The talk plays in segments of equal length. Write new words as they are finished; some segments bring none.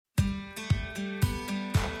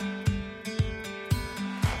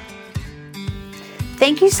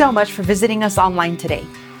Thank you so much for visiting us online today.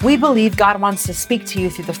 We believe God wants to speak to you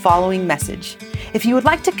through the following message. If you would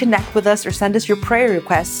like to connect with us or send us your prayer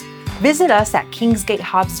requests, visit us at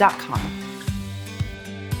kingsgatehobbs.com.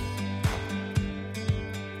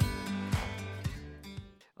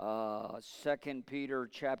 2 Peter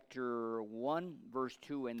chapter 1, verse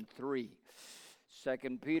 2 and 3.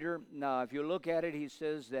 2 Peter, now if you look at it, he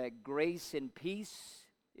says that grace and peace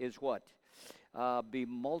is what? Be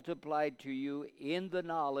multiplied to you in the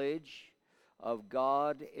knowledge of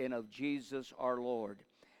God and of Jesus our Lord,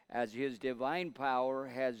 as his divine power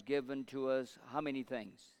has given to us how many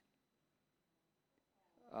things?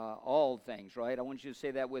 All things, right? I want you to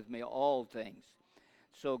say that with me, all things.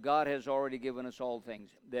 So God has already given us all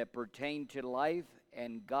things that pertain to life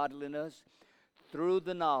and godliness through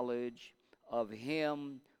the knowledge of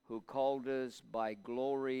him who called us by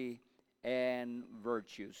glory and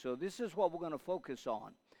virtue. So this is what we're going to focus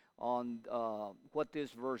on what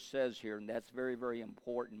this verse says here, and that's very, very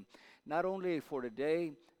important, not only for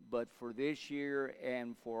today, but for this year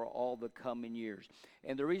and for all the coming years.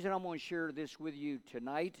 And the reason I'm going to share this with you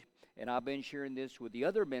tonight, and I've been sharing this with the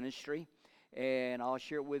other ministry, and I'll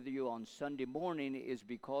share it with you on Sunday morning, is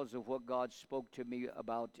because of what God spoke to me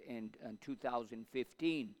about in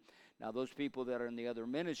 2015. Now, those people that are in the other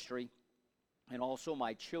ministry, and also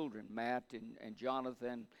my children, Matt and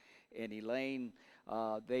Jonathan and Elaine,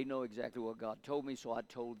 they know exactly what God told me, so I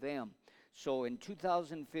told them. So in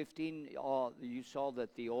 2015, you saw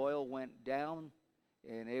that the oil went down,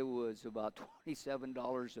 and it was about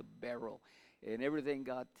 $27 a barrel, and everything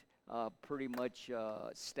got pretty much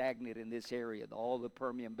stagnant in this area, all the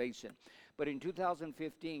Permian Basin. But in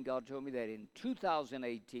 2015, God told me that in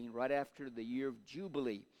 2018, right after the year of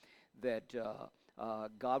Jubilee, that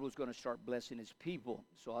God was going to start blessing his people.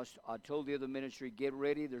 So I told the other ministry, get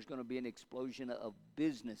ready, there's going to be an explosion of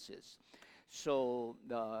businesses. So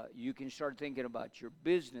you can start thinking about your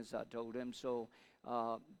business, I told him. So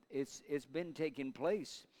it's been taking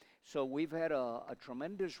place. So we've had a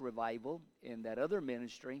tremendous revival in that other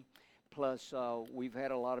ministry. Plus, we've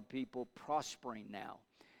had a lot of people prospering now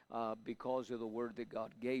because of the word that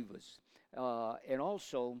God gave us. And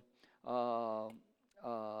also,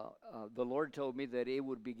 the Lord told me that it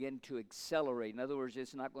would begin to accelerate. In other words,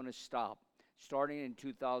 it's not going to stop. Starting in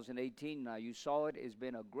 2018, now you saw it, it's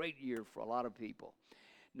been a great year for a lot of people.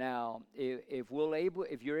 Now, if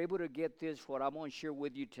you're able to get this, what I'm going to share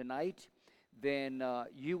with you tonight, then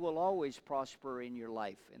you will always prosper in your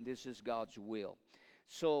life, and this is God's will.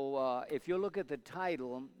 So if you look at the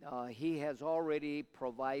title, he has already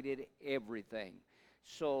provided everything.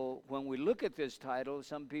 So when we look at this title,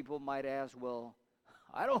 some people might ask, well,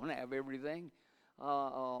 I don't have everything.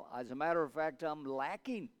 As a matter of fact, I'm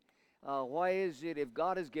lacking. Why is it, if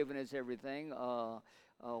God has given us everything,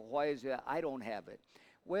 why is it I don't have it?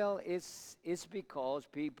 Well, it's because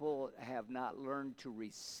people have not learned to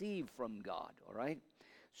receive from God, all right?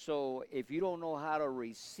 So if you don't know how to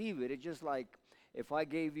receive it, it's just like if I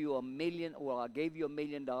gave you I gave you $1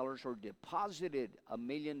 million or deposited $1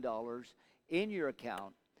 million in your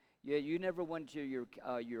account. Yeah, you never went to your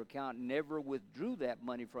account, never withdrew that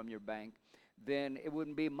money from your bank, then it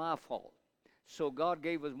wouldn't be my fault. So God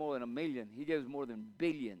gave us more than $1 million. He gave us more than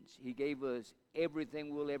billions. He gave us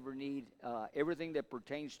everything we'll ever need, everything that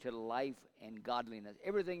pertains to life and godliness,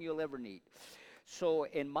 everything you'll ever need. So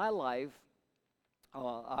in my life,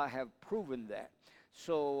 I have proven that.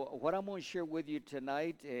 So what I'm going to share with you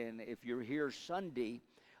tonight, and if you're here Sunday,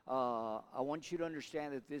 I want you to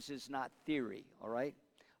understand that this is not theory, all right?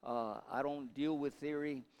 I don't deal with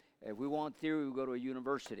theory. If we want theory, we go to a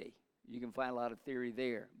university. You can find a lot of theory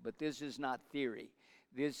there. But this is not theory.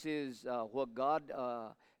 This is what God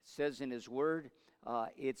says in his word.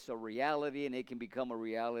 It's a reality, and it can become a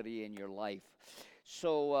reality in your life.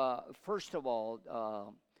 So first of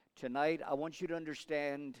all, tonight I want you to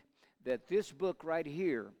understand that this book right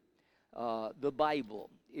here, the Bible,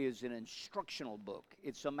 is an instructional book.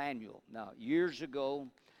 It's a manual. Now, years ago,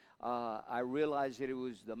 I realized that it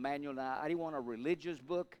was the manual. Now, I didn't want a religious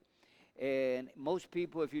book. And most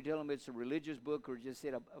people, if you tell them it's a religious book or just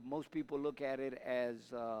say most people look at it as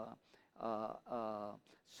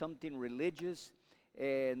something religious,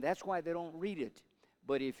 and that's why they don't read it.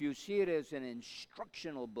 But if you see it as an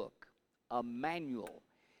instructional book, a manual,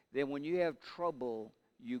 then when you have trouble,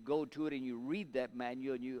 you go to it and you read that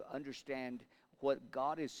manual and you understand what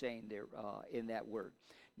God is saying there in that word.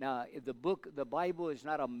 Now, the Bible is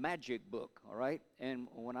not a magic book, all right? And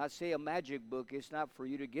when I say a magic book, it's not for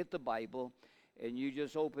you to get the Bible and you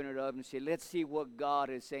just open it up and say, let's see what God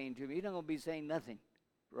is saying to me. He's not going to be saying nothing,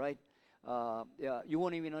 right? You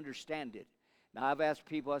won't even understand it. Now, I've asked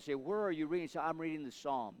people, I say, where are you reading? Say, I'm reading the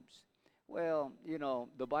Psalms. Well, you know,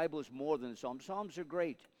 the Bible is more than the Psalms. Psalms are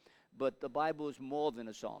great, but the Bible is more than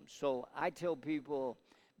a Psalm. So I tell people,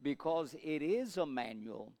 because it is a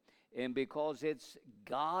manual, and because it's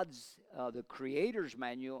God's, the Creator's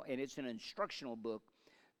manual, and it's an instructional book,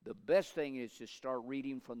 the best thing is to start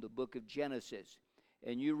reading from the book of Genesis.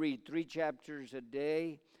 And you read 3 chapters a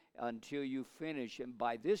day until you finish. And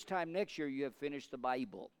by this time next year, you have finished the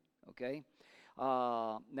Bible, okay?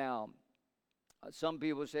 Now, some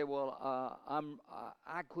people say, well,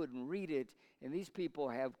 I couldn't read it. And these people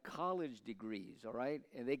have college degrees, all right?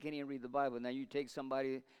 And they can't even read the Bible. Now you take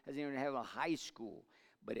somebody who doesn't even have a high school.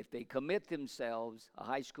 But if they commit themselves, a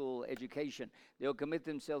high school education, they'll commit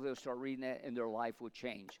themselves, they'll start reading that, and their life will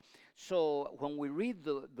change. So when we read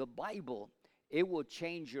the Bible, it will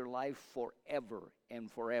change your life forever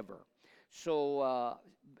and forever. So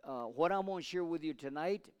what I'm going to share with you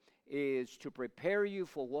tonight is to prepare you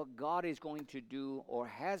for what God is going to do or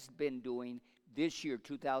has been doing this year,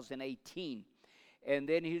 2018. And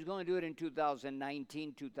then he's going to do it in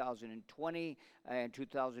 2019, 2020, and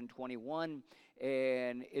 2021.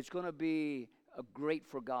 And it's going to be great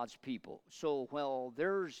for God's people. So while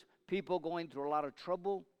there's people going through a lot of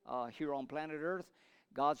trouble here on planet Earth,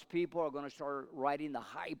 God's people are going to start riding the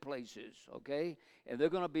high places, okay? And they're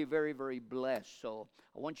going to be very, very blessed. So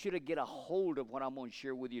I want you to get a hold of what I'm going to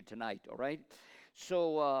share with you tonight, all right?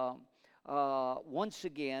 So once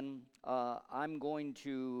again, I'm going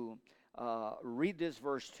to read this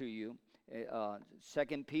verse to you.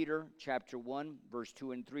 2 Peter chapter 1, verse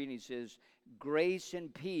 2 and 3, and he says, grace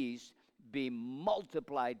and peace be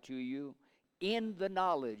multiplied to you in the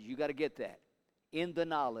knowledge. You got to get that. In the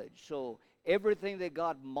knowledge. So everything that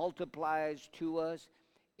God multiplies to us,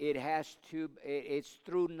 it's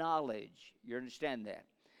through knowledge. You understand that?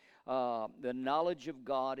 The knowledge of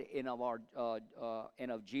God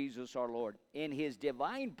and of Jesus our Lord. In his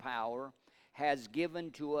divine power has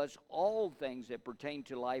given to us all things that pertain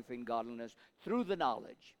to life and godliness through the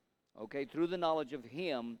knowledge. Okay, through the knowledge of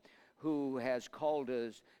him who has called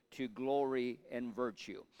us to glory and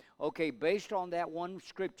virtue. Okay, based on that one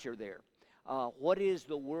scripture there, what is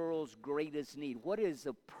the world's greatest need? What is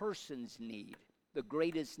the person's need? The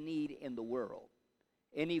greatest need in the world?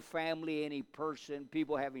 Any family, any person,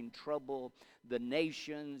 people having trouble, the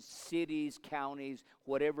nations, cities, counties,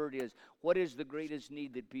 whatever it is. What is the greatest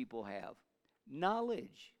need that people have?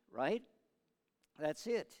 Knowledge, right? That's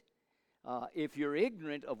it. If you're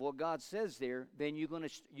ignorant of what God says there, then you're gonna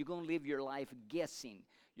live your life guessing.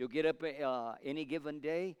 You'll get up any given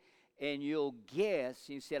day, and you'll guess.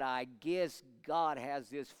 You said, I guess God has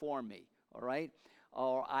this for me, all right?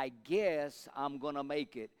 Or I guess I'm going to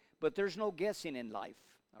make it. But there's no guessing in life,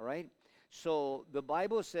 all right? So the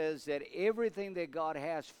Bible says that everything that God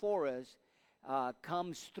has for us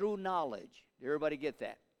comes through knowledge. Did everybody get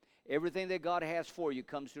that? Everything that God has for you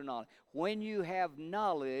comes through knowledge. When you have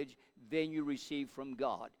knowledge, then you receive from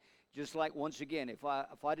God. Just like, once again, if I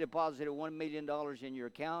deposited $1 million in your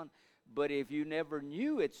account, but if you never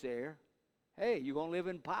knew it's there, hey, you're going to live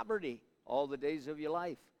in poverty all the days of your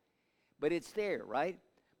life. But it's there, right?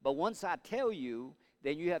 But once I tell you,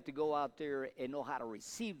 then you have to go out there and know how to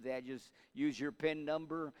receive that. Just use your PIN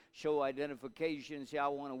number, show identification, say, I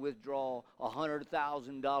want to withdraw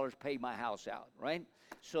 $100,000, pay my house out, right?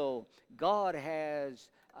 So God has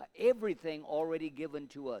everything already given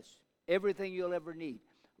to us, everything you'll ever need.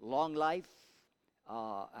 Long life,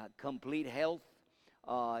 complete health.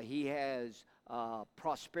 He has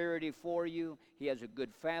prosperity for you. He has a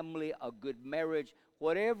good family, a good marriage.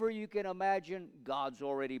 Whatever you can imagine, God's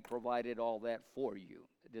already provided all that for you.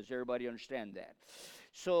 Does everybody understand that?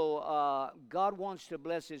 So God wants to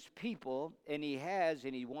bless his people, and he has,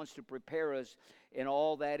 and he wants to prepare us, and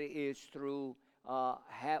all that is through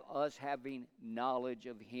us having knowledge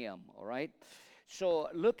of him, all right? So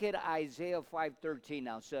look at Isaiah 5:13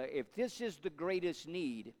 now. So if this is the greatest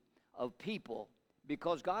need of people,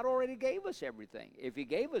 because God already gave us everything. If he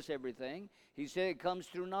gave us everything, he said it comes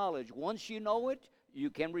through knowledge. Once you know it, you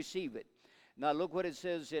can receive it. Now look what it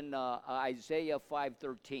says in Isaiah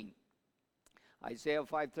 5:13. Isaiah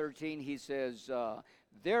 5:13, he says,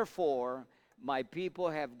 therefore my people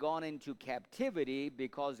have gone into captivity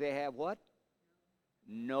because they have what?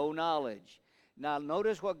 No knowledge. Now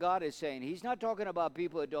notice what God is saying. He's not talking about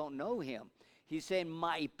people that don't know him. He's saying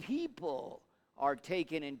my people are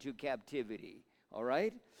taken into captivity. All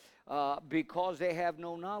right? Because they have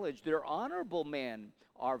no knowledge. Their honorable men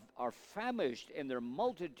are famished, and their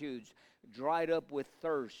multitudes dried up with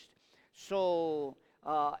thirst. So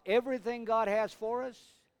everything God has for us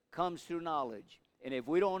comes through knowledge. And if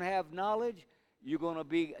we don't have knowledge, you're going to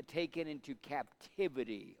be taken into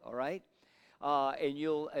captivity, all right? And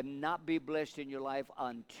you'll not be blessed in your life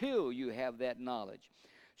until you have that knowledge.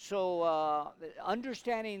 So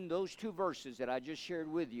understanding those two verses that I just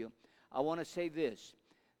shared with you, I want to say this,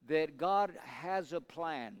 that God has a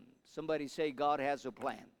plan. Somebody say, God has a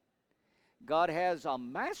plan. God has a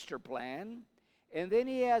master plan, and then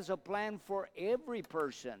he has a plan for every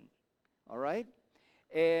person, all right?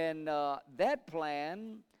 And that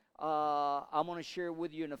plan, I'm going to share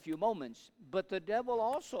with you in a few moments. But the devil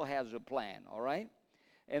also has a plan, all right?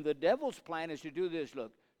 And the devil's plan is to do this,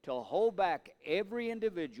 look, to hold back every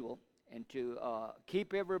individual and to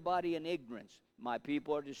keep everybody in ignorance. My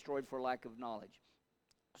people are destroyed for lack of knowledge.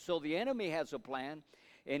 So the enemy has a plan,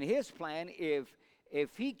 and his plan,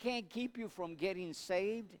 if he can't keep you from getting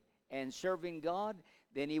saved and serving God,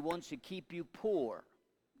 then he wants to keep you poor.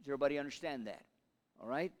 Does everybody understand that? All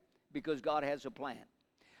right? Because God has a plan.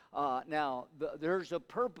 Now, there's a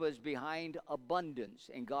purpose behind abundance,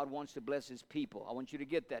 and God wants to bless his people. I want you to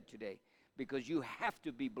get that today, because you have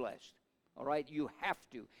to be blessed. All right? You have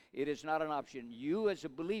to. It is not an option. You, as a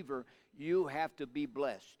believer, you have to be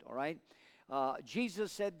blessed. All right?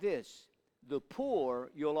 Jesus said this, the poor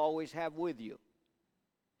you'll always have with you.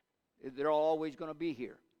 They're always going to be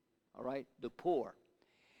here. All right? The poor.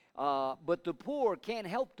 But the poor can't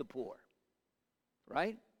help the poor.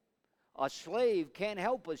 Right? A slave can't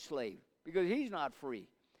help a slave because he's not free.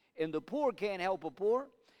 And the poor can't help a poor.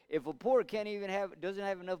 If a poor doesn't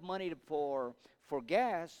have enough money for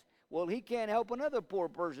gas, well, he can't help another poor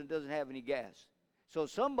person doesn't have any gas. So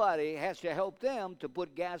somebody has to help them to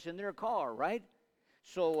put gas in their car, right?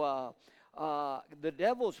 So the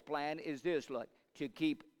devil's plan is this, look, to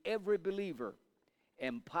keep every believer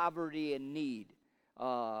in poverty and need.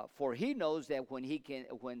 For he knows that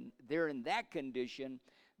when they're in that condition,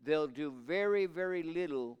 they'll do very, very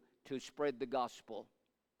little to spread the gospel.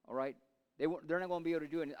 All right? They're not going to be able to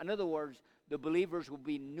do it. In other words, the believers will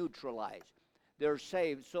be neutralized. They're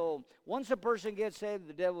saved. So once a person gets saved,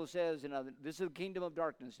 the devil says, this is the kingdom of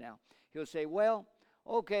darkness now. He'll say, well,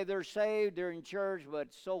 okay, they're saved, they're in church,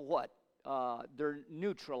 but so what? They're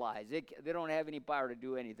neutralized. They don't have any power to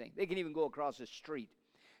do anything. They can even go across the street.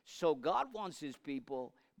 So God wants his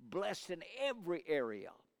people blessed in every area.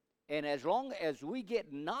 And as long as we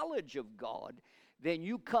get knowledge of God, then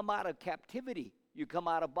you come out of captivity. You come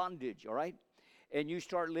out of bondage, all right? And you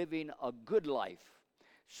start living a good life.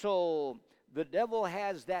 So the devil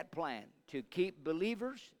has that plan to keep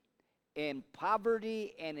believers in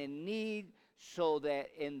poverty and in need, so that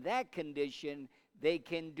in that condition they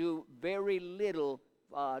can do very little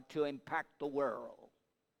to impact the world.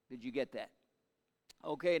 Did you get that?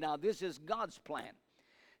 Okay, now this is God's plan.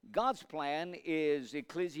 God's plan is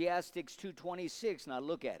Ecclesiastes 2:26. Now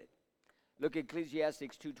look at it. Look at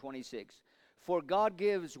Ecclesiastes 2:26. For God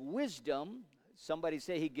gives wisdom, somebody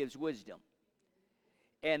say he gives wisdom,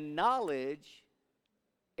 and knowledge,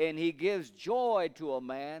 and he gives joy to a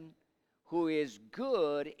man who is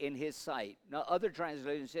good in his sight. Now other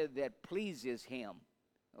translations said that pleases him.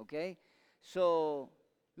 Okay? So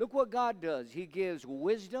look what God does. He gives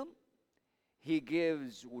wisdom, he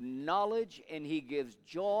gives knowledge, and he gives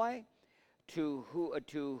joy to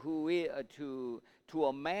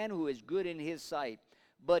a man who is good in his sight.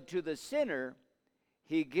 But to the sinner,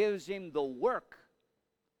 he gives him the work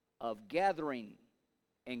of gathering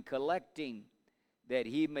and collecting, that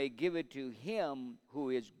he may give it to him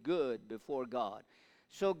who is good before God.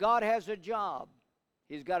 So God has a job.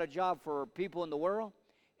 He's got a job for people in the world,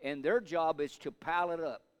 and their job is to pile it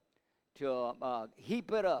up, to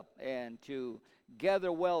heap it up, and to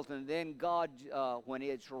gather wealth. And then God, when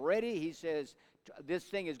it's ready, he says, this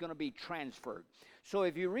thing is going to be transferred. So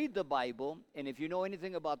if you read the Bible, and if you know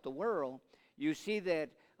anything about the world, you see that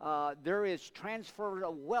there is transfer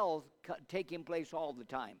of wealth taking place all the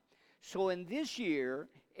time. So in this year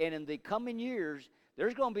and in the coming years,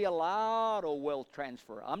 there's going to be a lot of wealth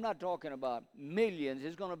transfer. I'm not talking about millions.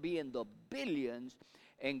 It's going to be in the billions.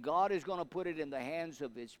 And God is going to put it in the hands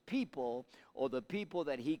of his people, or the people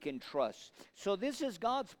that he can trust. So this is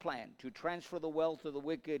God's plan, to transfer the wealth of the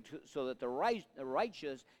wicked so that the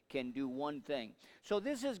righteous can do one thing. So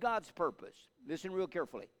this is God's purpose. Listen real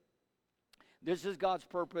carefully. This is God's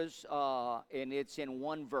purpose, and it's in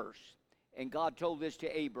one verse. And God told this to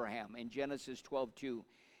Abraham in Genesis 12:2.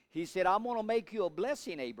 He said, I'm going to make you a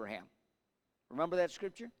blessing, Abraham. Remember that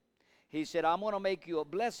scripture? He said, I'm going to make you a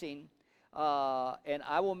blessing, and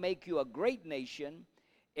I will make you a great nation,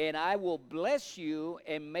 and I will bless you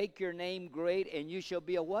and make your name great, and you shall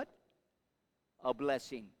be a what? A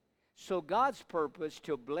blessing. So God's purpose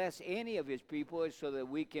to bless any of his people is so that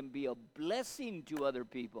we can be a blessing to other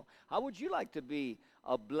people. How would you like to be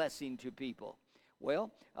a blessing to people?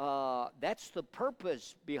 Well, that's the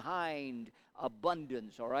purpose behind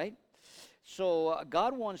abundance, all right? So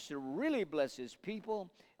God wants to really bless his people,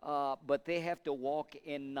 but they have to walk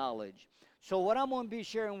in knowledge. So what I'm going to be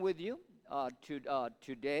sharing with you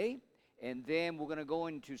today, and then we're going to go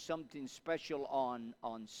into something special on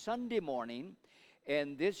Sunday morning.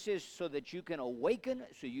 And this is so that you can awaken,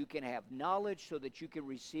 so you can have knowledge, so that you can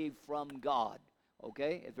receive from God.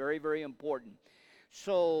 Okay? It's very, very important.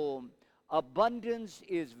 So abundance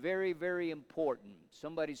is very, very important.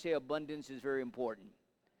 Somebody say abundance is very important.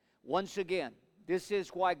 Once again, this is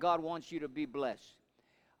why God wants you to be blessed.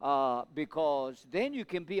 Because then you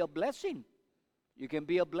can be a blessing. You can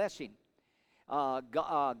be a blessing.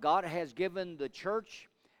 God has given the church,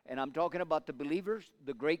 and I'm talking about the believers,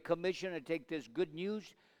 the Great Commission to take this good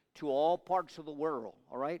news to all parts of the world,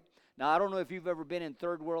 all right? Now, I don't know if you've ever been in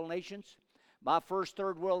third world nations. My first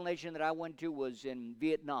third world nation that I went to was in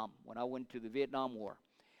Vietnam, when I went to the Vietnam War.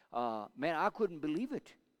 Man, I couldn't believe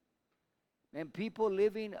it. And people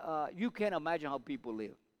living, you can't imagine how people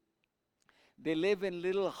live. They live in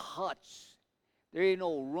little huts. There ain't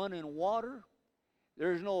no running water.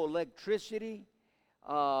 There's no electricity.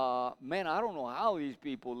 Man, I don't know how these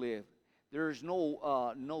people live. There's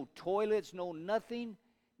no toilets, no nothing.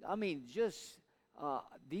 I mean, just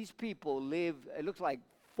these people live, it looks like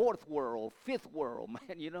fourth world, fifth world,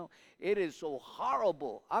 man, you know. It is so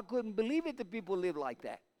horrible. I couldn't believe it that people live like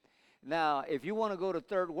that. Now, if you want to go to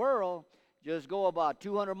third world, just go about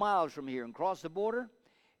 200 miles from here and cross the border,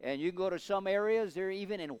 and you can go to some areas, they're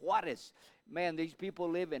even in Juarez. Man, these people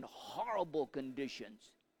live in horrible conditions.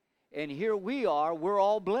 And here we are, we're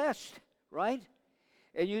all blessed, right?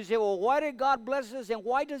 And you say, well, why did God bless us, and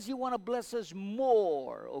why does he want to bless us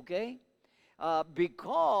more, okay?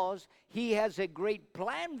 Because he has a great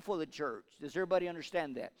plan for the church. Does everybody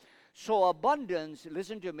understand that? So abundance,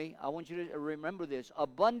 listen to me, I want you to remember this.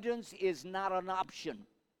 Abundance is not an option.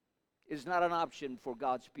 It's not an option for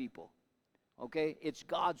God's people, okay? It's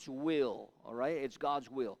God's will, all right? It's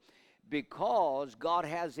God's will. Because God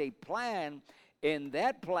has a plan, and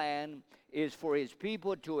that plan is for his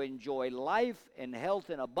people to enjoy life and health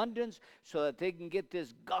and abundance so that they can get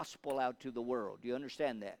this gospel out to the world. Do you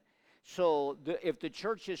understand that? So if the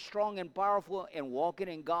church is strong and powerful and walking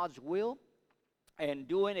in God's will and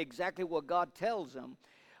doing exactly what God tells them,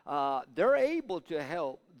 they're able to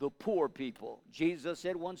help the poor people. Jesus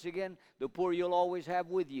said once again, the poor you'll always have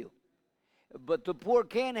with you. But the poor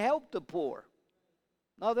can't help the poor.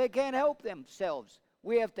 No, they can't help themselves.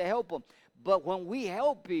 We have to help them. But when we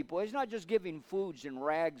help people, it's not just giving foods and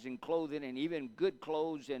rags and clothing and even good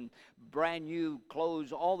clothes and brand new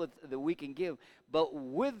clothes, all that we can give. But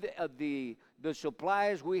with the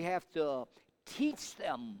supplies, we have to teach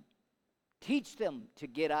them to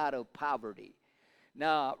get out of poverty.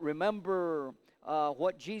 Now, remember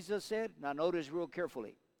what Jesus said? Now, notice real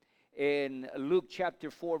carefully. In Luke chapter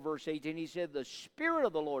 4, verse 18, he said, the Spirit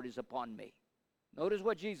of the Lord is upon me. Notice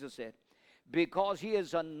what Jesus said. Because he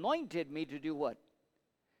has anointed me to do what?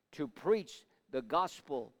 To preach the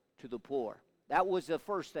gospel to the poor. That was the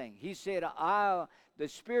first thing. He said, the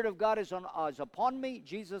Spirit of God is upon me,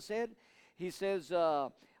 Jesus said. He says,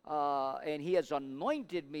 and he has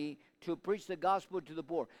anointed me to preach the gospel to the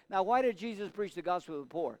poor. Now, why did Jesus preach the gospel to the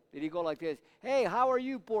poor? Did he go like this? Hey, how are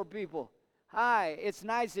you, poor people? Hi, it's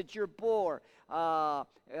nice that you're poor.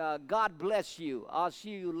 God bless you. I'll see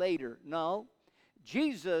you later. No.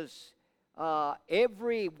 Jesus,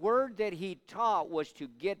 every word that he taught was to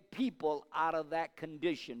get people out of that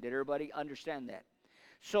condition. Did everybody understand that?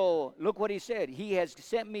 So look what he said. He has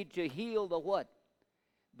sent me to heal the what?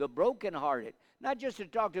 The brokenhearted. Not just to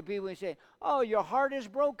talk to people and say, oh, your heart is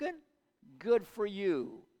broken? Good for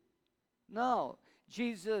you. No,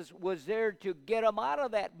 Jesus was there to get them out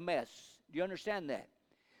of that mess. Do you understand that?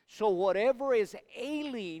 So whatever is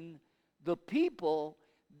ailing the people,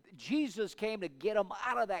 Jesus came to get them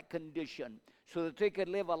out of that condition so that they could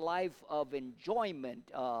live a life of enjoyment,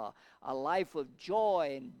 a life of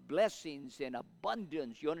joy and blessings and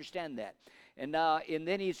abundance. You understand that? And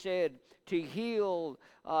then he said to heal,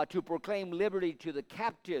 to proclaim liberty to the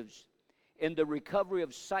captives and the recovery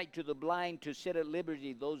of sight to the blind, to set at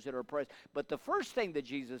liberty those that are oppressed. But the first thing that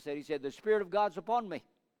Jesus said, he said, the Spirit of God's upon me.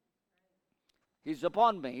 He's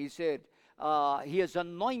upon me. He said, he has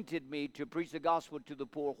anointed me to preach the gospel to the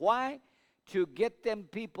poor. Why? To get them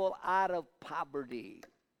people out of poverty.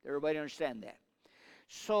 Everybody understand that?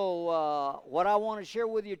 So what I want to share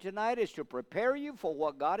with you tonight is to prepare you for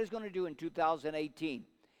what God is going to do in 2018.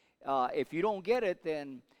 If you don't get it,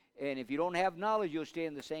 then And if you don't have knowledge, you'll stay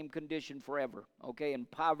in the same condition forever, okay? In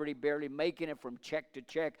poverty, barely making it from check to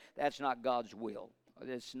check. That's not God's will.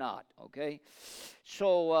 It's not, okay?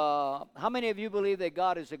 So how many of you believe that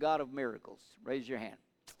God is a God of miracles? Raise your hand.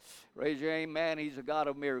 Raise your hand, man. He's a God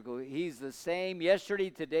of miracles. He's the same yesterday,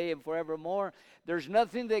 today, and forevermore. There's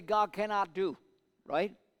nothing that God cannot do,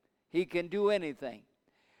 right? He can do anything.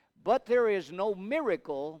 But there is no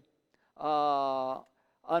miracle,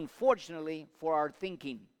 unfortunately, for our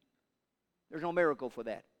thinking. There's no miracle for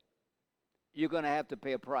that. You're going to have to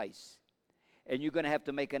pay a price. And you're going to have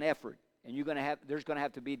to make an effort. And there's going to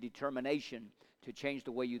have to be determination to change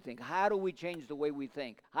the way you think. How do we change the way we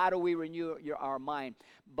think? How do we renew our mind?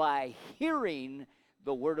 By hearing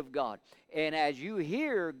the Word of God. And as you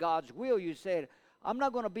hear God's will, you say, I'm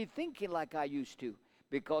not going to be thinking like I used to,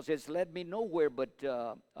 because it's led me nowhere but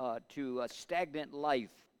to a stagnant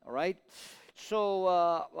life. All right?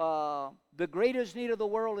 So the greatest need of the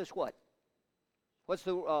world is what? What's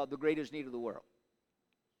the greatest need of the world?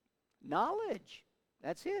 Knowledge.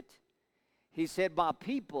 That's it. He said, my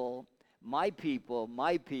people, not the people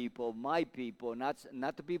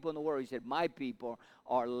in the world. He said, my people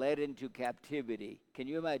are led into captivity. Can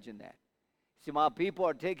you imagine that? See, my people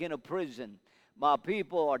are taken to prison. My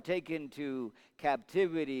people are taken to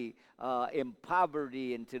captivity in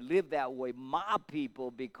poverty and to live that way. My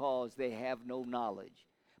people, because they have no knowledge.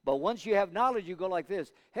 But once you have knowledge, you go like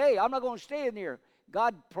this. Hey, I'm not going to stay in here.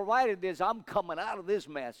 God provided this. I'm coming out of this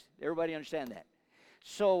mess. Everybody understand that?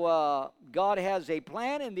 So God has a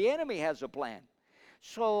plan and the enemy has a plan.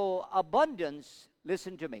 So abundance,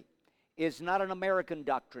 listen to me, is not an American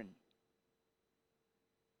doctrine.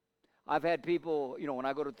 I've had people, when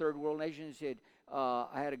I go to third world nations, said, I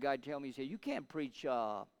had a guy tell me, he said, you can't preach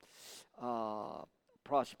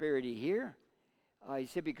prosperity here. He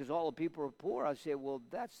said, because all the people are poor. I said, well,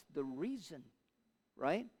 that's the reason,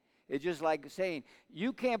 right? It's just like saying,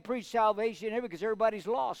 you can't preach salvation here because everybody's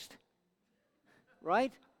lost.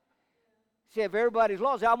 Right? Say, if everybody's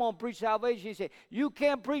lost, I'm going to preach salvation. He said, you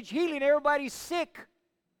can't preach healing, everybody's sick.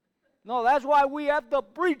 No, that's why we have to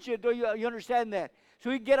preach it. Do you understand that?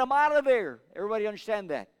 So we get them out of there. Everybody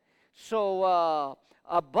understand that? So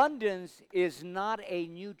abundance is not a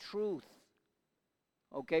new truth,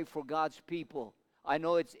 okay, for God's people. I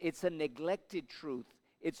know it's a neglected truth.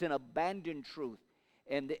 It's an abandoned truth.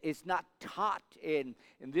 And it's not taught, and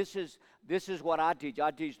this is what I teach.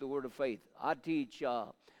 I teach the word of faith. I teach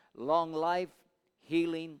long life,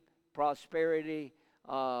 healing, prosperity,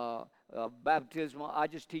 baptism. I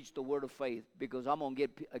just teach the word of faith because I'm going to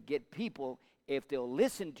get people, if they'll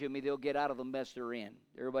listen to me, they'll get out of the mess they're in.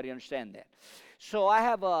 Everybody understand that? So I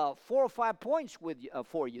have 4 or 5 points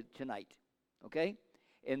for you tonight, okay?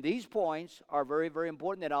 And these points are very, very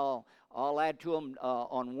important that I'll add to them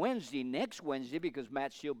on Wednesday, next Wednesday, because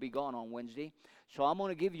Matt still be gone on Wednesday. So I'm going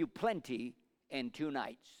to give you plenty in 2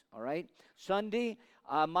 nights, all right? Sunday,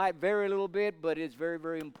 I might vary a little bit, but it's very,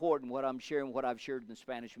 very important what I'm sharing, what I've shared in the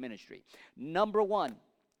Spanish ministry. Number 1,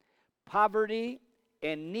 poverty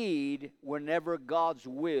and need were never God's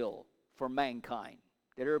will for mankind.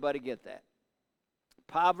 Did everybody get that?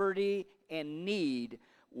 Poverty and need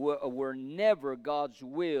were never God's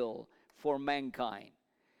will for mankind.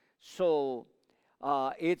 So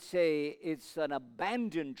it's an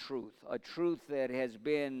abandoned truth, a truth that has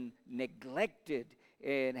been neglected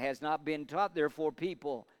and has not been taught. Therefore,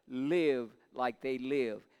 people live like they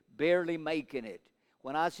live, barely making it.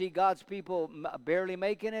 When I see God's people barely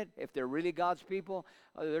making it, if they're really God's people,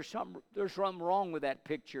 there's something wrong with that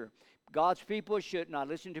picture. God's people should not,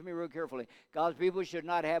 listen to me real carefully, God's people should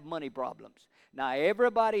not have money problems. Now,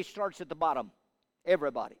 everybody starts at the bottom.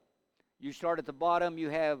 Everybody. You start at the bottom, you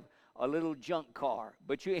have a little junk car,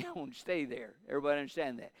 but you ain't going to stay there. Everybody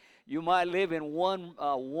understand that? You might live in one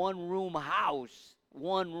room house,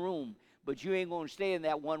 one room, but you ain't going to stay in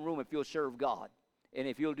that one room if you'll serve God and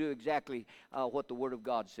if you'll do exactly what the Word of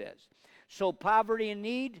God says. So poverty and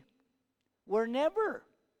need were never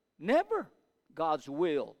God's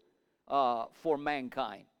will for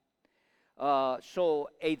mankind. So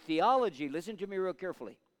a theology, listen to me real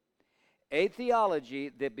carefully, a theology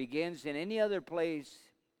that begins in any other place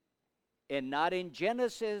and not in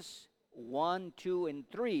Genesis 1, 2, and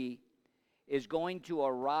 3 is going to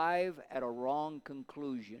arrive at a wrong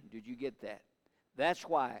conclusion. Did you get that? That's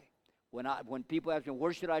why when people ask me,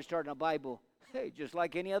 where should I start in the Bible? Hey, just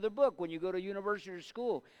like any other book, when you go to university or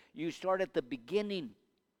school, you start at the beginning.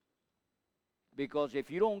 Because if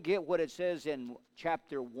you don't get what it says in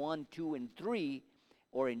chapter 1, 2, and 3,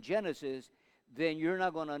 or in Genesis, then you're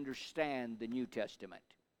not going to understand the New Testament.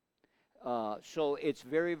 So it's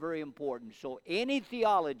very, very important. So any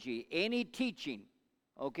theology, any teaching,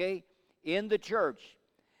 okay, in the church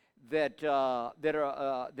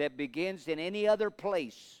that begins in any other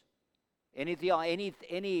place, any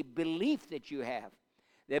belief that you have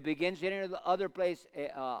that begins in any other place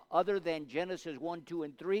other than Genesis 1, 2,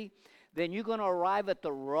 and 3, then you're going to arrive at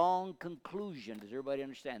the wrong conclusion. Does everybody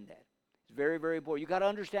understand that? It's very, very important. You got to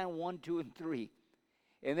understand 1, 2, and 3.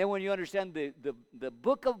 And then when you understand the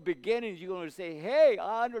book of beginnings, you're going to say, hey,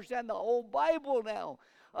 I understand the whole Bible now.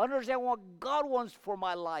 I understand what God wants for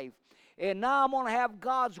my life. And now I'm going to have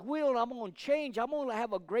God's will. I'm going to change. I'm going to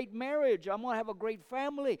have a great marriage. I'm going to have a great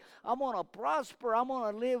family. I'm going to prosper. I'm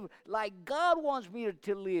going to live like God wants me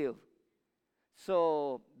to live.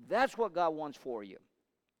 So that's what God wants for you.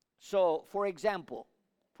 So, for example,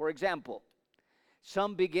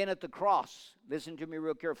 some begin at the cross. Listen to me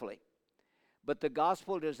real carefully. But the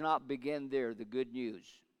gospel does not begin there, the good news.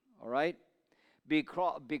 All right?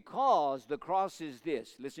 Because the cross is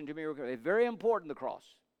this. Listen to me real carefully. It's very important, the cross.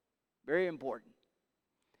 Very important.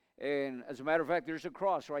 And as a matter of fact, there's a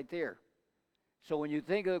cross right there. So when you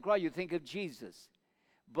think of the cross, you think of Jesus.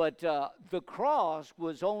 But the cross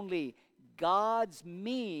was only God's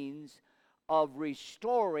means of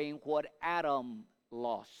restoring what Adam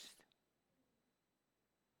lost.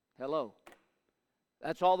 Hello.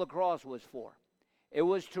 That's all the cross was for. It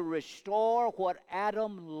was to restore what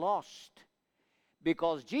Adam lost.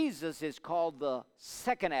 Because Jesus is called the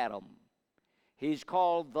second Adam. He's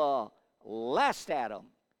called the last Adam.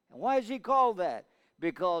 And why is he called that?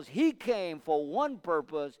 Because he came for one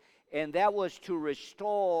purpose, and that was to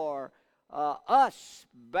restore us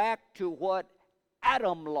back to what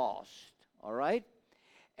Adam lost. All right?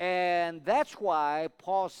 And that's why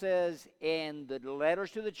Paul says in the letters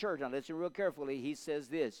to the church, now listen real carefully, he says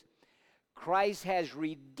this: Christ has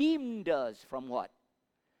redeemed us from what?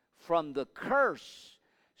 From the curse,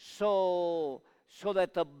 so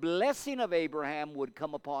that the blessing of Abraham would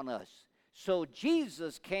come upon us. So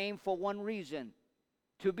Jesus came for one reason,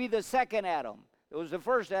 to be the second Adam. It was the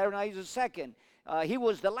first Adam, now he's the second. He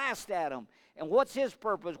was the last Adam. And what's his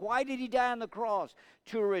purpose? Why did he die on the cross?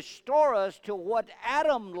 To restore us to what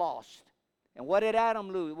Adam lost. And what did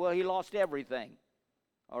Adam lose? Well, he lost everything.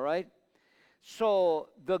 All right? So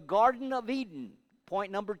the Garden of Eden,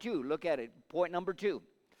 point number 2. Look at it. Point number 2.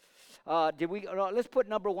 Let's put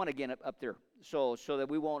number 1 again up there, so that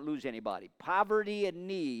we won't lose anybody. Poverty and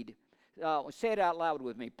need. Say it out loud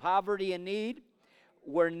with me. Poverty and need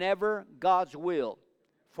were never God's will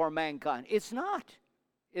for mankind. It's not.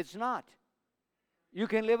 It's not. You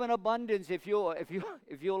can live in abundance if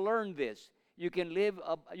you'll learn this. You can live.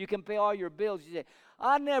 You can pay all your bills. You say,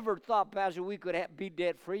 I never thought, Pastor, we could be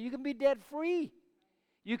debt free. You can be debt free.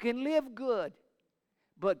 You can live good.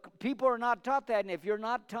 But people are not taught that, and if you're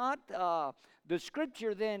not taught the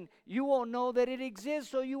Scripture, then you won't know that it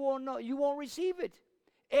exists, so you won't receive it.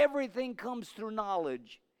 Everything comes through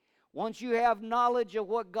knowledge. Once you have knowledge of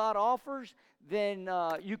what God offers, then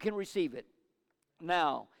you can receive it.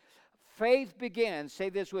 Now, faith begins. Say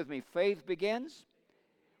this with me. Faith begins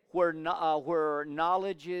where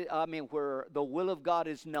knowledge is, where the will of God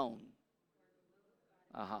is known.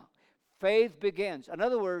 Faith begins. In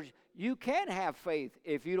other words, you can't have faith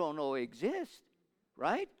if you don't know it exists,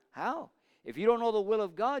 right? How? If you don't know the will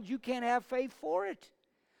of God, you can't have faith for it.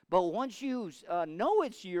 But once you know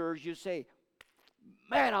it's yours, you say,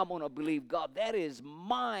 man, I'm going to believe God. That is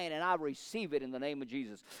mine, and I receive it in the name of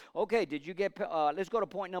Jesus. Okay, did you get, let's go to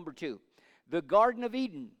point number 2. The Garden of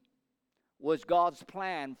Eden was God's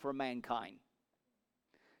plan for mankind.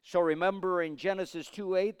 So remember in Genesis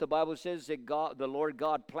 2:8, the Bible says that the Lord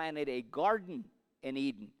God planted a garden in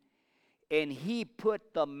Eden. And he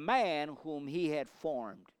put the man whom he had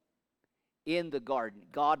formed in the garden.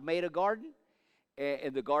 God made a garden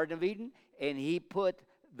in the Garden of Eden, and he put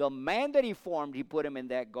the man that he formed, he put him in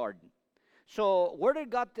that garden. So where did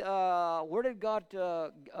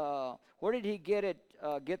he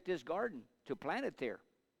get this garden to plant it there?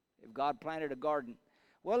 If God planted a garden,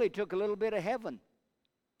 well, he took a little bit of heaven.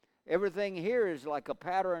 Everything here is like a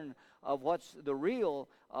pattern of what's the real,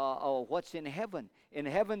 of what's in heaven. In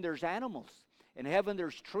heaven, there's animals. In heaven,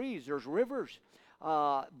 there's trees, there's rivers.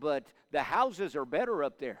 But the houses are better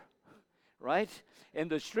up there, right? And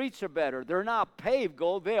the streets are better. They're not paved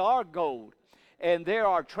gold, they are gold. And there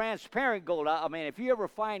are transparent gold. I mean, if you ever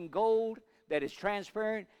find gold that is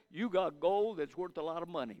transparent, you got gold that's worth a lot of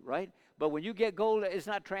money, right? But when you get gold, it's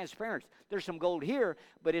not transparent. There's some gold here,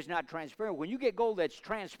 but it's not transparent. When you get gold that's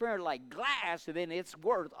transparent like glass, then it's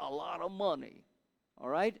worth a lot of money, all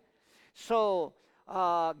right? So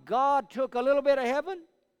God took a little bit of heaven,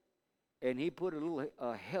 and he put a little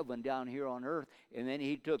heaven down here on earth, and then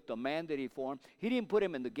he took the man that he formed. He didn't put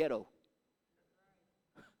him in the ghetto.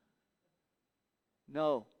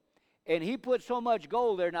 No. And he put so much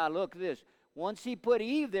gold there. Now look at this. Once he put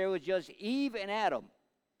Eve there, it was just Eve and Adam.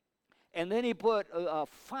 And then he put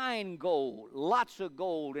fine gold, lots of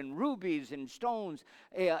gold and rubies and stones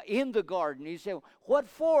in the garden. He said, what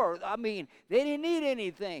for? I mean, they didn't need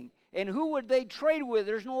anything. And who would they trade with?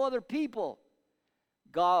 There's no other people.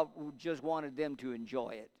 God just wanted them to enjoy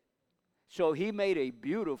it. So he made a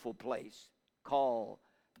beautiful place called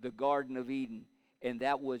the Garden of Eden. And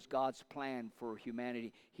that was God's plan for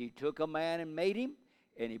humanity. He took a man and made him,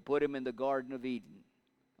 and he put him in the Garden of Eden.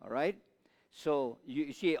 All right? So,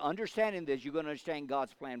 you see, understanding this, you're going to understand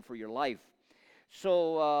God's plan for your life.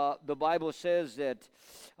 So, the Bible says that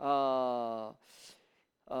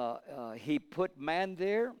he put man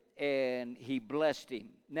there, and he blessed him.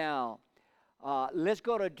 Now, let's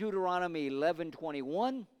go to Deuteronomy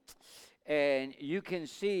 11:21, and you can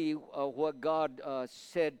see what God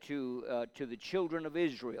said to the children of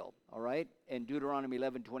Israel, all right, in Deuteronomy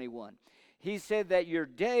 11:21. He said that your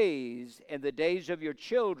days and the days of your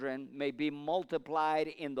children may be multiplied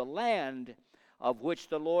in the land of which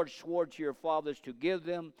the Lord swore to your fathers to give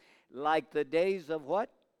them, like the days of what?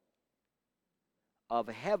 Of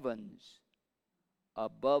heavens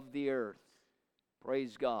above the earth.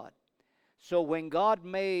 Praise God. So when God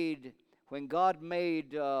blessed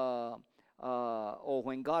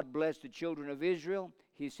the children of Israel,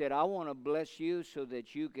 he said, I want to bless you so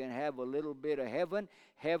that you can have a little bit of heaven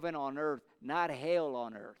on earth, not hell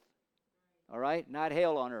on earth. All right? Not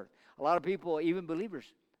hell on earth. A lot of people, even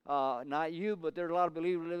believers, not you, but there are a lot of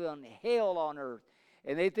believers living on hell on earth.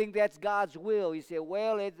 And they think that's God's will. You say,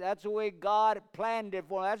 well, that's the way God planned it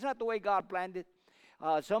for them. That's not the way God planned it.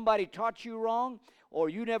 Somebody taught you wrong, or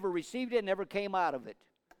you never received it, never came out of it.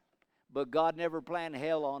 But God never planned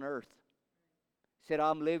hell on earth. Said,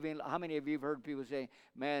 I'm living. How many of you have heard people say,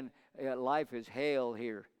 man, life is hell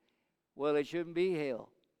here? Well, it shouldn't be hell,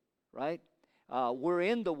 right? We're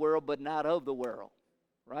in the world, but not of the world,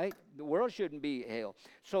 right? The world shouldn't be hell.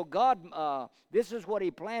 So God, this is what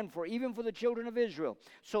he planned for, even for the children of Israel.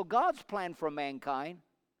 So God's plan for mankind,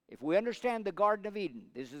 if we understand the Garden of Eden,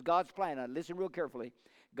 this is God's plan. Now, listen real carefully.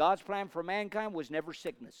 God's plan for mankind was never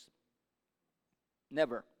sickness.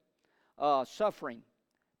 Never. Suffering,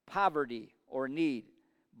 poverty, or need.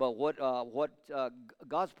 But what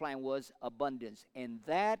God's plan was abundance. And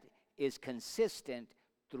that is consistent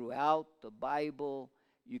throughout the Bible.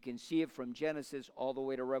 You can see it from Genesis all the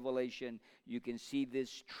way to Revelation. You can see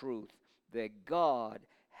this truth that God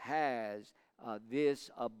has this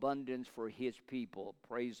abundance for his people.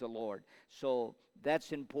 Praise the Lord. So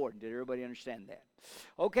that's important. Did everybody understand that?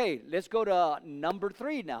 Okay, let's go to number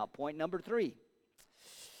 3 now. Point number 3.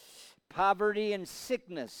 Poverty and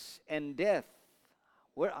sickness and death.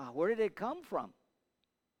 Where did it come from?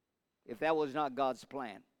 If that was not God's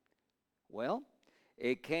plan. Well,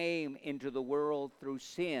 it came into the world through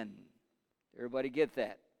sin. Everybody get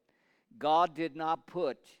that? God did not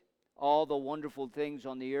put all the wonderful things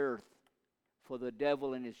on the earth for the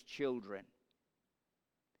devil and his children.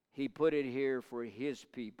 He put it here for his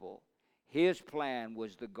people. His plan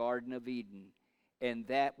was the Garden of Eden, and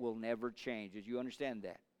that will never change. Did you understand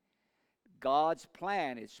that? God's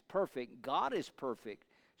plan is perfect. God is perfect.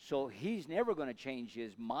 So he's never going to change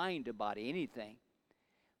his mind about anything.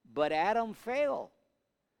 But Adam failed.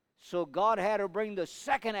 So God had to bring the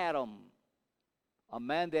second Adam, a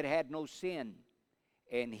man that had no sin.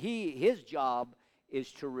 And his job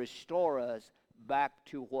is to restore us back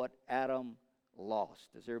to what Adam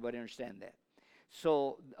lost. Does everybody understand that?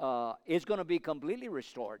 So it's going to be completely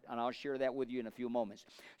restored. And I'll share that with you in a few moments.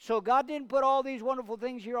 So God didn't put all these wonderful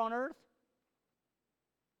things here on earth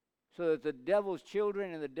so that the devil's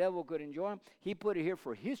children and the devil could enjoy them. He put it here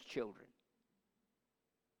for his children.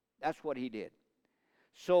 That's what he did.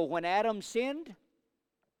 So when Adam sinned,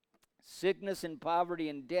 sickness and poverty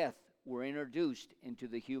and death were introduced into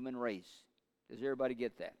the human race. Does everybody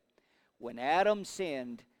get that? When Adam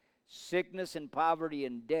sinned, sickness and poverty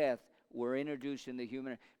and death were introduced in the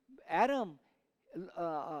human race. Adam,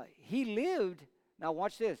 he lived, now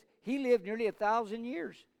watch this, he lived nearly 1,000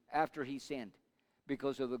 years after he sinned,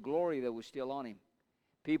 because of the glory that was still on him.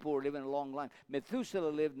 People were living a long life. Methuselah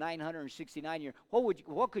lived 969 years.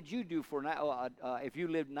 What could you do for if you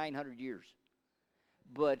lived 900 years?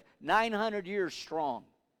 But 900 years strong,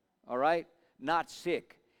 all right? Not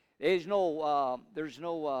sick. There's no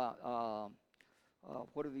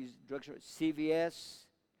what are these drugstores? CVS.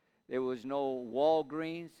 There was no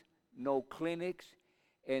Walgreens, no clinics.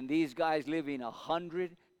 And these guys living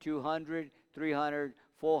 100, 200, 300,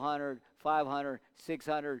 400, 500,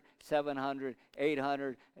 600, 700,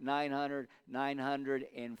 800, 900,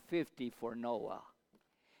 950 for Noah.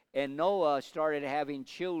 And Noah started having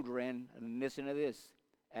children, and listen to this,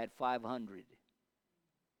 at 500.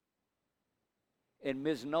 And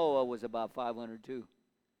Miss Noah was about 500 too.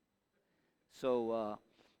 So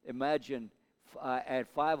imagine at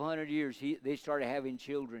 500 years, they started having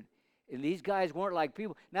children. And these guys weren't like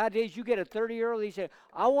people. Nowadays, you get a 30-year-old, they say,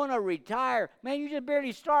 I want to retire. Man, you just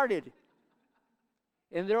barely started.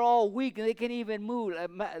 And they're all weak, and they can't even move.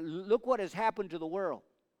 Look what has happened to the world.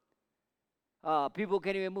 People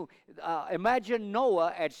can't even move. Imagine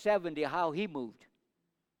Noah at 70, how he moved.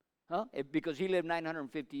 Because he lived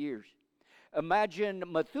 950 years. Imagine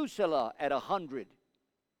Methuselah at 100.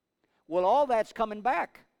 Well, all that's coming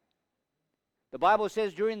back. The Bible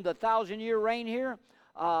says during the 1,000-year reign here,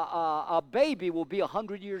 a baby will be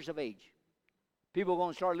 100 years of age. People are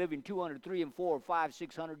going to start living 200, 300, 400, 500,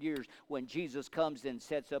 600 years when Jesus comes and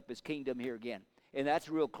sets up his kingdom here again. And that's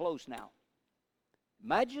real close now.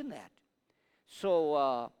 Imagine that.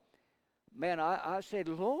 So, man, I said,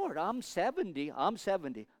 Lord, I'm 70. I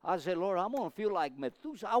said, Lord, I'm going to feel like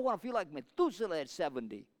Methuselah. I want to feel like Methuselah at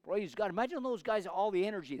 70. Praise God. Imagine those guys, all the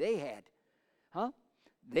energy they had.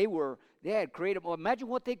 They had creative. Imagine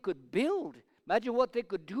what they could build. Imagine what they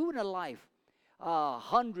could do in a life.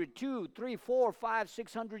 100, 200, 300, 400, 500,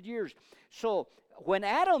 600 years. So when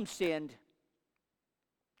Adam sinned,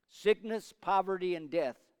 sickness, poverty, and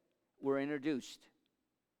death were introduced.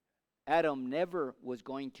 Adam never was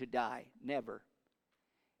going to die, never.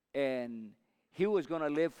 And he was going to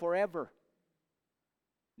live forever.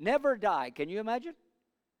 Never die, can you imagine?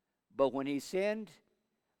 But when he sinned,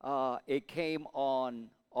 it came on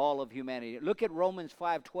all of humanity. Look at Romans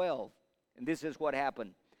 5:12, and this is what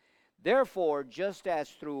happened. Therefore, just as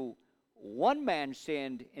through one man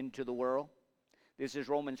sinned into the world, this is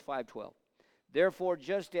Romans 5:12. Therefore,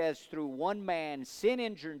 just as through one man sin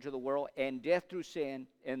entered into the world, and death through sin,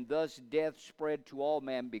 and thus death spread to all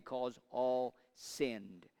men because all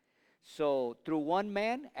sinned. So, through one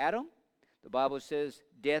man, Adam, the Bible says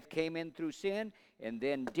death came in through sin, and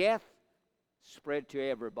then death spread to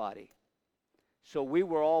everybody. So we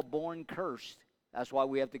were all born cursed. That's why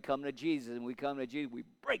we have to come to Jesus. And we come to Jesus, we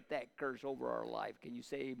break that curse over our life. Can you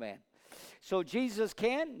say amen? So Jesus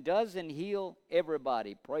does, and heal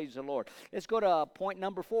everybody. Praise the Lord. Let's go to point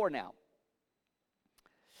number 4 now.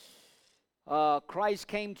 Christ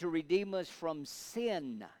came to redeem us from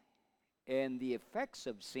sin and the effects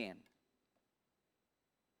of sin.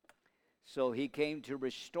 So he came to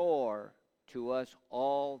restore to us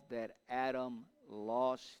all that Adam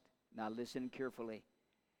lost. Now listen carefully.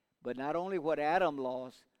 But not only what Adam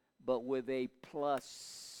lost, but with a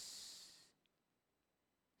plus.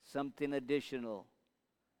 Something additional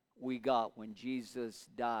we got when Jesus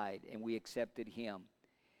died and we accepted him.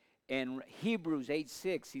 In Hebrews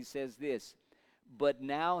 8:6, he says this, but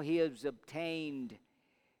now he has obtained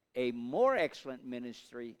a more excellent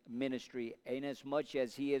ministry, inasmuch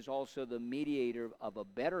as he is also the mediator of a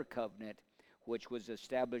better covenant, which was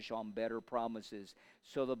established on better promises.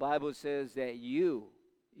 So the Bible says that you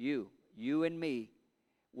and me,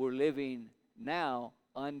 we're living now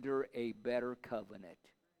under a better covenant.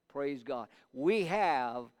 Praise God. We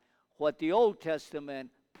have what the Old Testament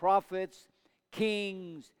prophets,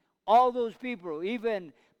 kings, all those people,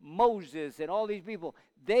 even Moses and all these people,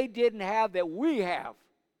 they didn't have that we have.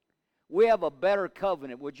 We have a better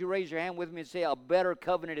covenant. Would you raise your hand with me and say, a better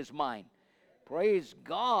covenant is mine? Praise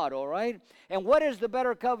God, all right? And what is the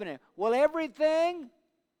better covenant? Well, everything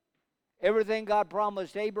God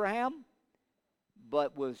promised Abraham,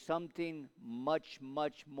 but with something much,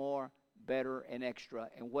 much more better and extra.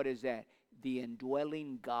 And what is that? The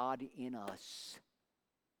indwelling God in us.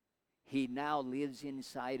 He now lives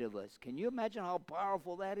inside of us. Can you imagine how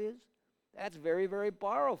powerful that is? That's very, very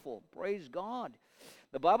powerful. Praise God.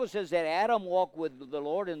 The Bible says that Adam walked with the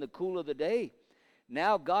Lord in the cool of the day.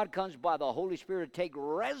 Now God comes by the Holy Spirit to take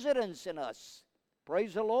residence in us.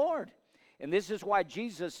 Praise the Lord. And this is why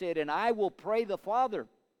Jesus said, and I will pray the Father.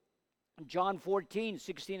 John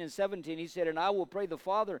 14:16 and 17, he said, and I will pray the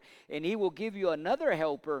Father, and he will give you another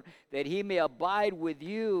helper, that he may abide with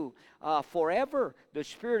you forever, the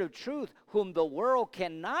Spirit of truth, whom the world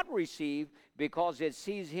cannot receive, because it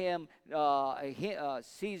sees him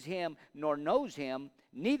nor knows him,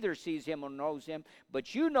 neither sees him or knows him,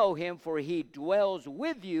 but you know him, for he dwells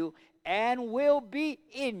with you and will be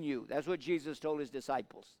in you. That's what Jesus told his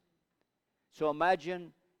disciples. So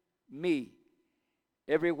imagine me.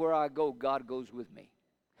 Everywhere I go, God goes with me.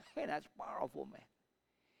 Hey, that's powerful, man.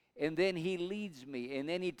 And then he leads me. And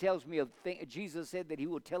then he tells me of things. Jesus said that he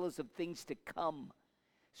will tell us of things to come.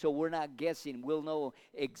 So we're not guessing. We'll know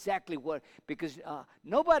exactly what, because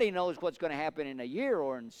nobody knows what's going to happen in a year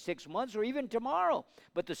or in 6 months or even tomorrow.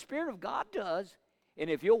 But the Spirit of God does. And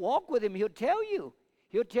if you'll walk with Him, He'll tell you.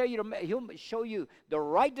 He'll tell you, He'll show you the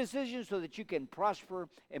right decisions so that you can prosper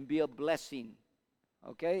and be a blessing.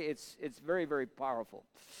 Okay? It's very, very powerful.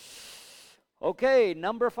 Okay,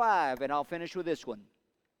 number 5, and I'll finish with this one.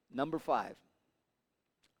 Number 5.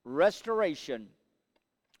 Restoration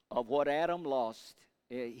of what Adam lost.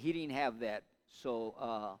 He didn't have that.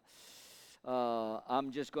 So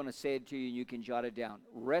I'm just going to say it to you, and you can jot it down.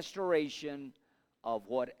 Restoration of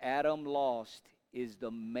what Adam lost is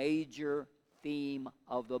the major theme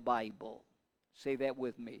of the Bible. Say that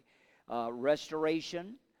with me.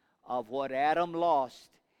 Restoration of what Adam lost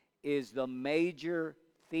is the major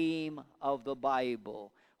theme of the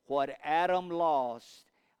Bible. What Adam lost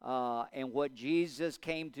and what Jesus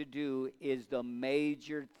came to do is the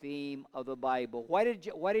major theme of the Bible. Why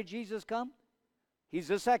did Jesus come? He's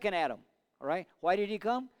the second Adam, all right? Why did He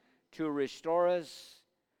come? To restore us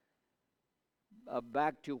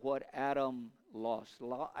back to what Adam lost.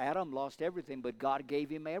 Adam lost everything, but God gave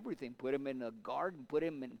him everything. Put him in a garden, put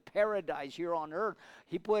him in paradise here on earth.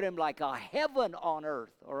 He put him like a heaven on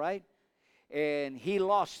earth, all right? And he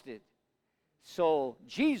lost it. So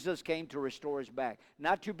Jesus came to restore us back.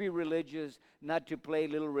 Not to be religious, not to play a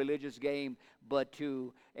little religious game, but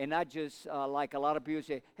to, and not just like a lot of people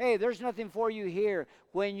say, hey, there's nothing for you here.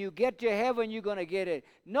 When you get to heaven, you're going to get it.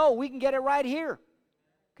 No, we can get it right here.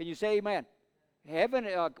 Can you say amen? Heaven,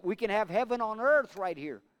 we can have heaven on earth right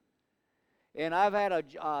here. And I've had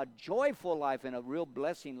a joyful life and a real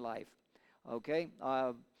blessing life. Okay?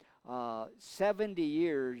 70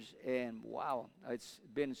 years, and wow, it's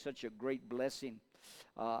been such a great blessing.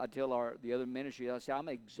 I tell the other ministry, I say, I'm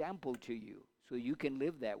an example to you, so you can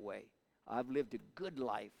live that way. I've lived a good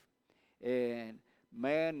life. And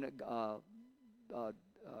man,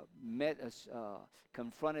 met us,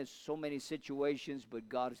 confronted so many situations, but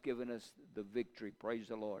God has given us the victory. Praise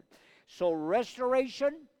the Lord. So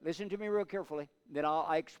restoration, listen to me real carefully, then I'll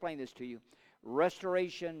explain this to you.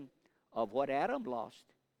 Restoration of what Adam lost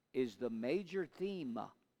is the major theme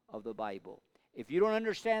of the Bible. If you don't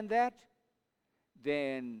understand that,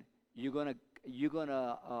 then you're gonna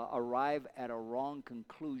arrive at a wrong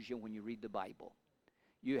conclusion when you read the Bible.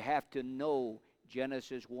 You have to know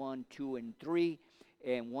Genesis 1, 2, and 3.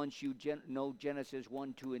 And once you know Genesis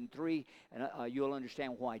 1, 2, and 3, and you'll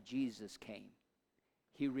understand why Jesus came.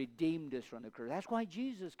 He redeemed us from the curse. That's why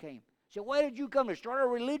Jesus came. So why did you come, to start a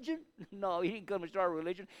religion? No, He didn't come to start a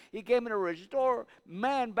religion. He came to restore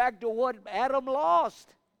man back to what Adam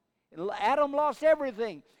lost. Adam lost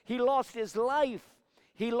everything. He lost his life.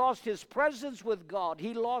 He lost his presence with God.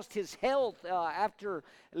 He lost his health after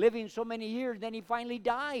living so many years. Then he finally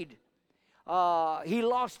died. He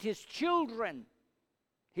lost his children.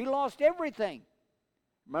 He lost everything.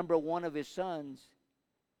 Remember, one of his sons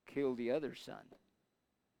killed the other son.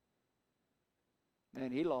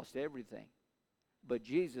 And he lost everything. But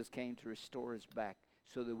Jesus came to restore us back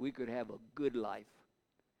so that we could have a good life.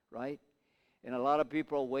 Right? And a lot of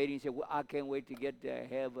people are waiting and say, well, I can't wait to get to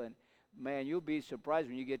heaven. Man, you'll be surprised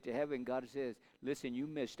when you get to heaven. God says, listen, you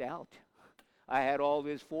missed out. I had all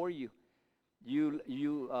this for you. You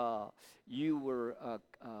were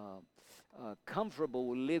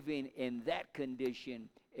comfortable living in that condition,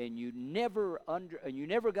 and you never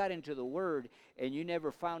got into the Word, and you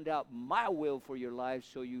never found out my will for your life,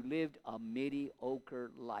 so you lived a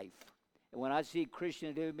mediocre life. And when I see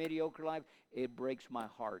Christians live a mediocre life, it breaks my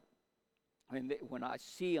heart. And when I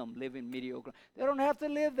see them living mediocre, they don't have to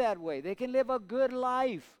live that way. They can live a good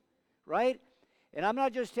life, right? And I'm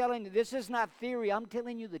not just telling you, this is not theory. I'm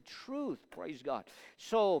telling you the truth, praise God.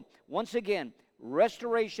 So, once again,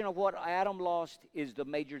 restoration of what Adam lost is the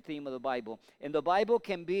major theme of the Bible. And the Bible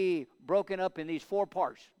can be broken up in these 4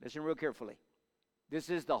 parts. Listen real carefully. This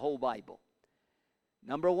is the whole Bible.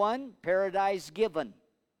 Number 1, paradise given.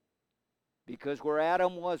 Because where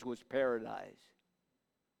Adam was paradise.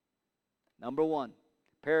 Number 1,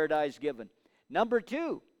 paradise given. Number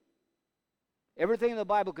 2, everything in the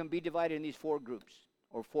Bible can be divided in these 4 groups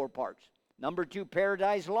or 4 parts. Number 2,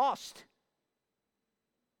 paradise lost.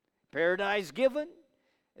 Paradise given.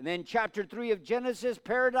 And then chapter 3 of Genesis,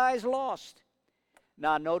 paradise lost.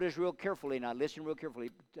 Now notice real carefully. Now listen real carefully.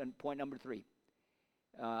 Point number 3.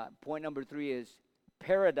 Point number 3 is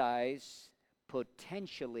paradise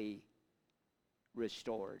potentially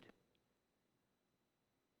restored.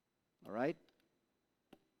 All right?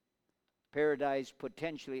 Paradise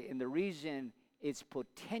potentially. And the reason it's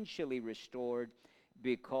potentially restored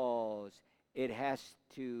because it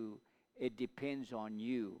depends on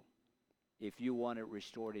you if you want it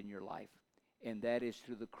restored in your life, and that is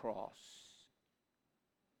through the cross.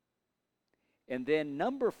 And then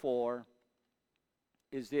number 4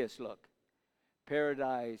 is this, look,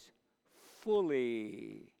 paradise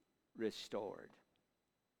fully restored.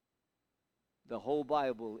 The whole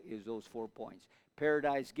Bible is those 4 points.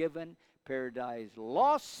 Paradise given, paradise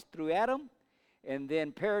lost through Adam, and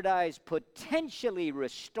then paradise potentially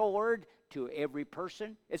restored to every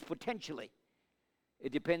person. It's potentially.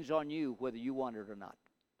 It depends on you whether you want it or not.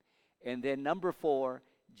 And then number 4,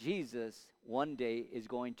 Jesus one day is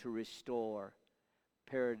going to restore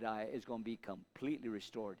paradise. Is going to be completely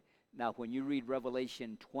restored. Now, when you read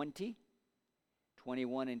Revelation 20,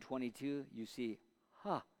 21 and 22, you see,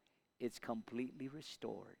 it's completely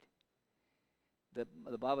restored. The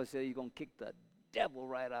Bible says you're going to kick the devil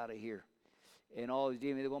right out of here. And all his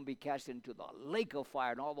demons, they're going to be cast into the lake of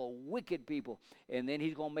fire, and all the wicked people. And then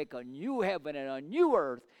he's going to make a new heaven and a new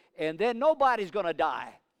earth. And then nobody's going to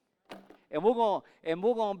die. And we're going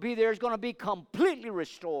to be there. It's going to be completely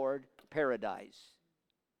restored paradise.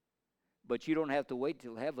 But you don't have to wait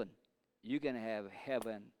till heaven. You can have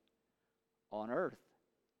heaven on earth.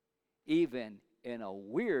 Even in a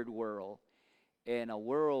weird world, in a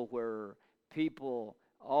world where people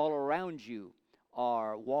all around you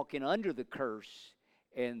are walking under the curse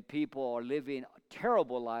and people are living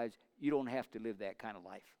terrible lives, you don't have to live that kind of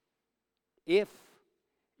life. If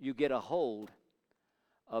you get a hold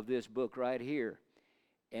of this book right here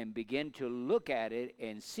and begin to look at it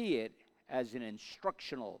and see it as an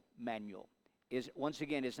instructional manual. Once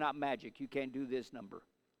again, it's not magic. You can't do this number.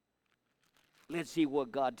 Let's see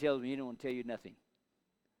what God tells me. He don't tell you nothing.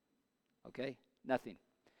 Okay? Nothing.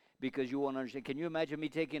 Because you won't understand. Can you imagine me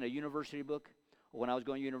taking a university book when I was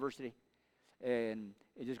going to university? And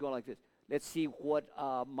it just going like this. Let's see what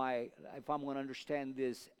if I'm going to understand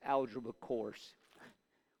this algebra course.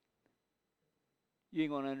 You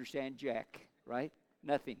ain't going to understand jack, right?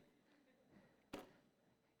 Nothing.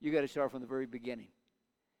 You got to start from the very beginning.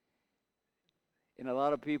 And a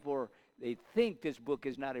lot of people, they think this book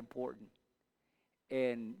is not important.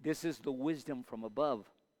 And this is the wisdom from above.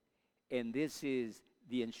 And this is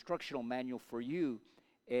the instructional manual for you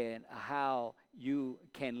and how you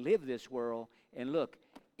can live this world. And look,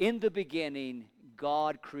 in the beginning,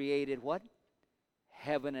 God created what?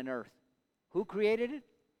 Heaven and earth. Who created it?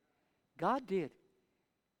 God did.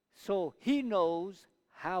 So he knows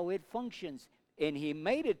how it functions. And he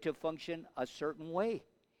made it to function a certain way.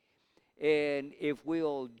 And if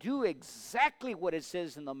we'll do exactly what it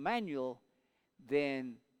says in the manual,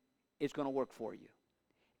 then it's going to work for you.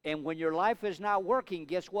 And when your life is not working,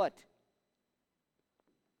 guess what?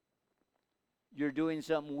 You're doing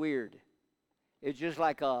something weird. It's just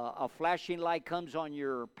like a flashing light comes on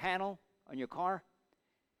your panel, on your car.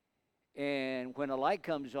 And when a light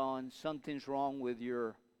comes on, something's wrong with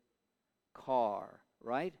your car,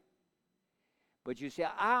 right? But you say,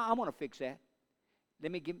 I'm going to fix that.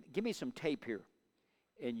 Let me give me some tape here.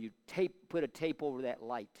 And you put a tape over that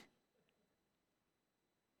light.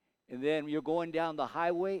 And then you're going down the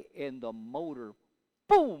highway and the motor,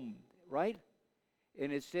 boom, right?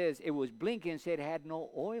 And it says, it was blinking and said it had no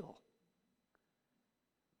oil.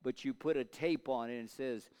 But you put a tape on it and it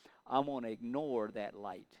says, I'm going to ignore that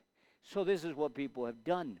light. So this is what people have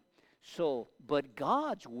done. So, but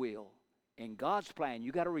God's will and God's plan,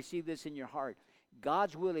 you got to receive this in your heart.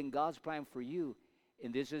 God's will and God's plan for you,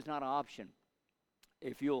 and this is not an option.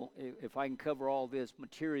 If I can cover all this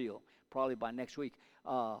material, probably by next week,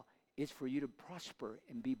 it's for you to prosper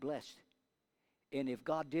and be blessed. And if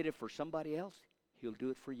God did it for somebody else, he'll do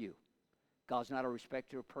it for you. God's not a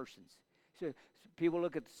respecter of persons. So people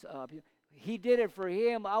look at, he did it for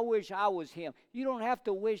him, I wish I was him. You don't have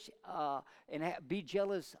to wish and be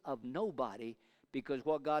jealous of nobody, because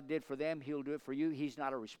what God did for them, he'll do it for you. He's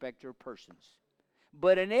not a respecter of persons.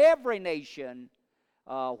 But in every nation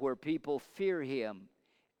where people fear him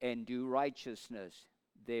and do righteousness,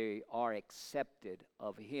 they are accepted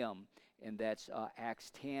of him. And that's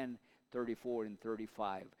Acts 10, 34 and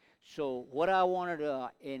 35. So what I wanted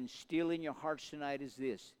to instill in your hearts tonight is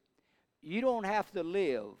this. You don't have to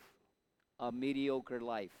live a mediocre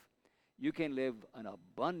life. You can live an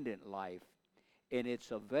abundant life, and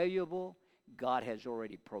it's available. God has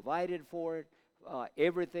already provided for it.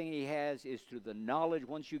 Everything he has is through the knowledge.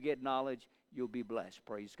 Once you get knowledge, you'll be blessed.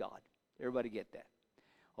 Praise God. Everybody get that?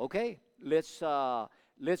 Okay, let's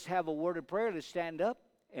have a word of prayer. Let's stand up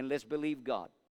and let's believe God.